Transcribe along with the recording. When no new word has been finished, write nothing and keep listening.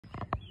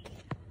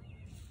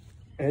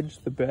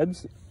edge the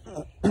beds.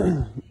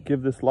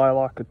 Give this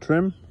lilac a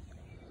trim,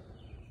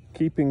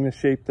 keeping the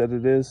shape that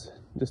it is,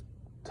 just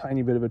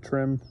tiny bit of a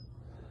trim.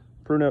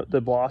 Prune out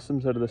the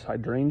blossoms out of this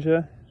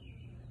hydrangea.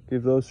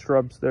 Give those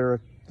shrubs there a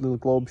little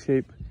globe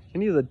shape.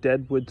 Any of the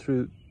dead wood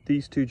through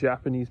these two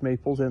Japanese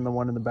maples and the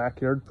one in the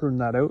backyard, prune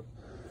that out.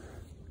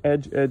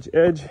 Edge, edge,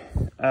 edge.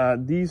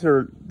 These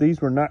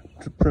were not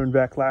pruned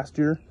back last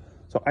year,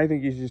 so I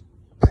think you should just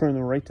prune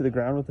them right to the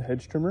ground with the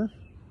hedge trimmer.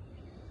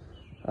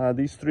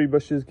 These three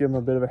bushes, give them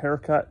a bit of a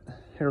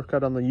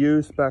haircut on the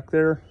yews back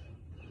there.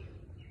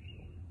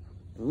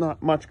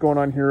 Not much going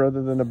on here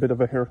other than a bit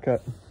of a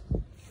haircut.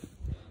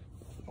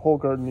 Whole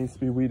garden needs to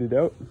be weeded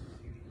out.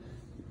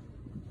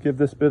 Give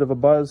this bit of a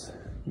buzz.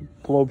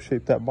 Globe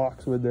shape that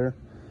boxwood there.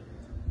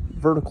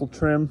 Vertical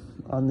trim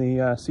on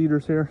the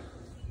cedars here.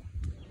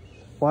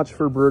 Watch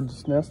for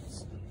birds'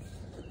 nests.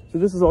 So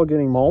this is all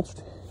getting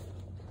mulched.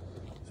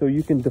 So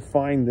you can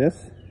define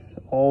this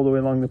all the way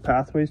along the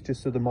pathways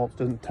just so the mulch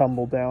doesn't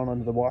tumble down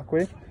onto the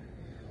walkway.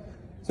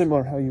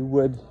 Similar how you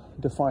would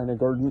define a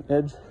garden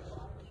edge.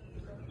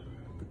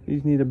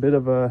 These need a bit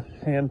of a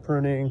hand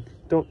pruning.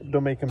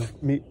 Don't make them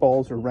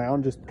meatballs or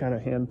round, just kind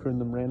of hand prune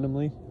them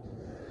randomly.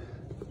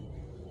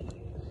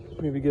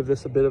 Maybe give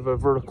this a bit of a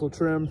vertical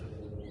trim.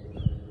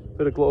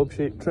 Bit of globe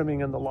shape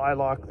trimming on the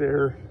lilac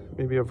there.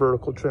 Maybe a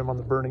vertical trim on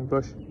the burning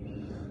bush.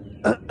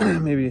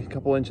 Maybe a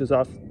couple inches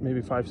off,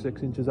 maybe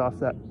 5-6 inches off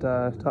that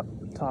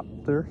top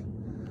there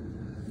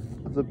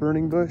of the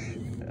burning bush.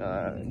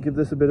 Give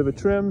this a bit of a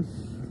trim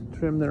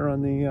there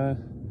on the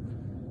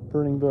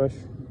burning bush.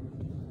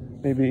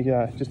 Maybe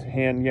just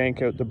hand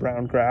yank out the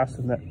brown grass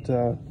and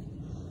that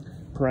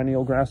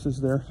perennial grasses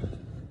there,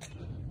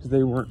 because they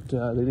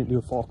didn't do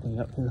a fall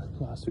cleanup here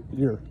last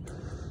year.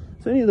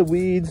 So any of the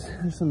weeds,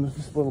 there's some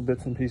just little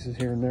bits and pieces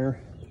here and there.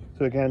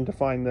 So again,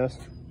 define this.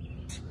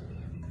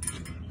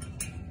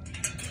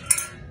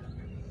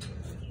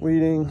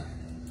 Weeding.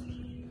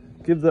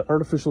 Give the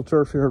artificial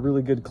turf here a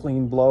really good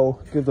clean blow.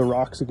 Give the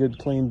rocks a good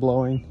clean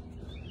blowing.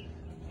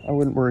 I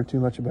wouldn't worry too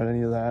much about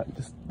any of that.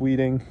 Just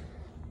weeding.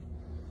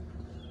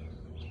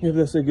 Give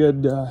this a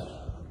good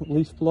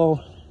leaf blow.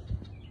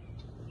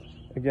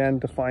 Again,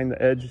 define the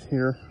edge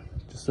here,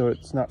 just so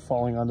it's not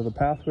falling onto the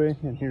pathway,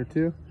 and here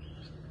too.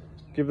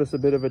 Give this a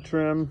bit of a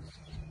trim.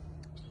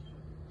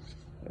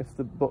 If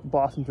the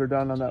blossoms are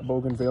done on that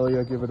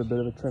bougainvillea, give it a bit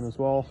of a trim as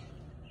well.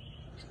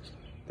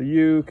 The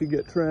yew could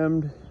get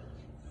trimmed, and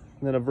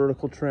then a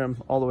vertical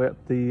trim all the way up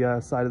the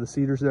side of the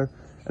cedars there.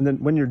 And then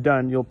when you're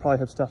done, you'll probably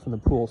have stuff in the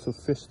pool, so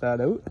fish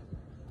that out.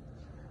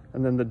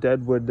 And then the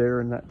dead wood there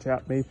and that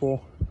Jap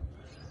maple.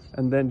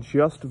 And then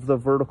just the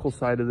vertical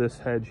side of this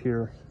hedge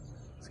here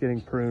is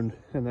getting pruned,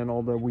 and then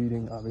all the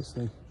weeding,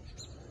 obviously.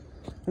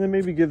 And then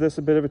maybe give this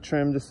a bit of a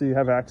trim just so you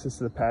have access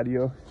to the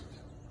patio.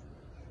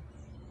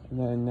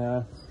 And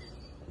then,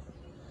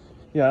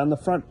 yeah, on the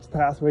front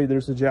pathway,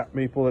 there's a Jap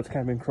maple that's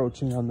kind of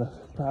encroaching on the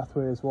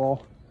pathway as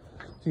well.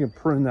 So you can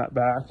prune that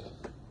back.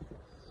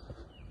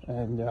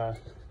 And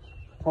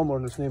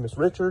homeowner's name is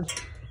Richard.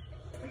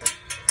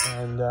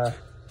 And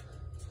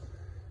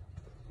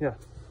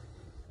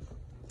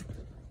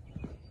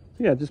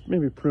yeah, just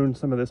maybe prune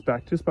some of this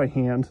back just by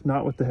hand,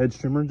 not with the hedge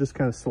trimmer, just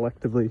kind of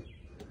selectively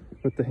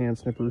with the hand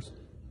snippers.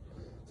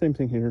 Same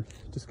thing here,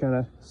 just kind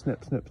of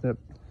snip, snip, snip,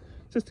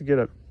 just to get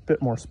a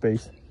bit more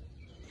space.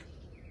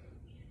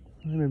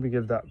 And maybe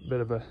give that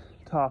bit of a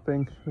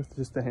topping with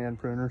just the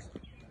hand pruners.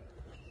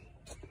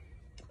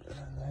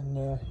 And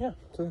then, yeah,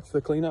 so that's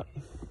the cleanup.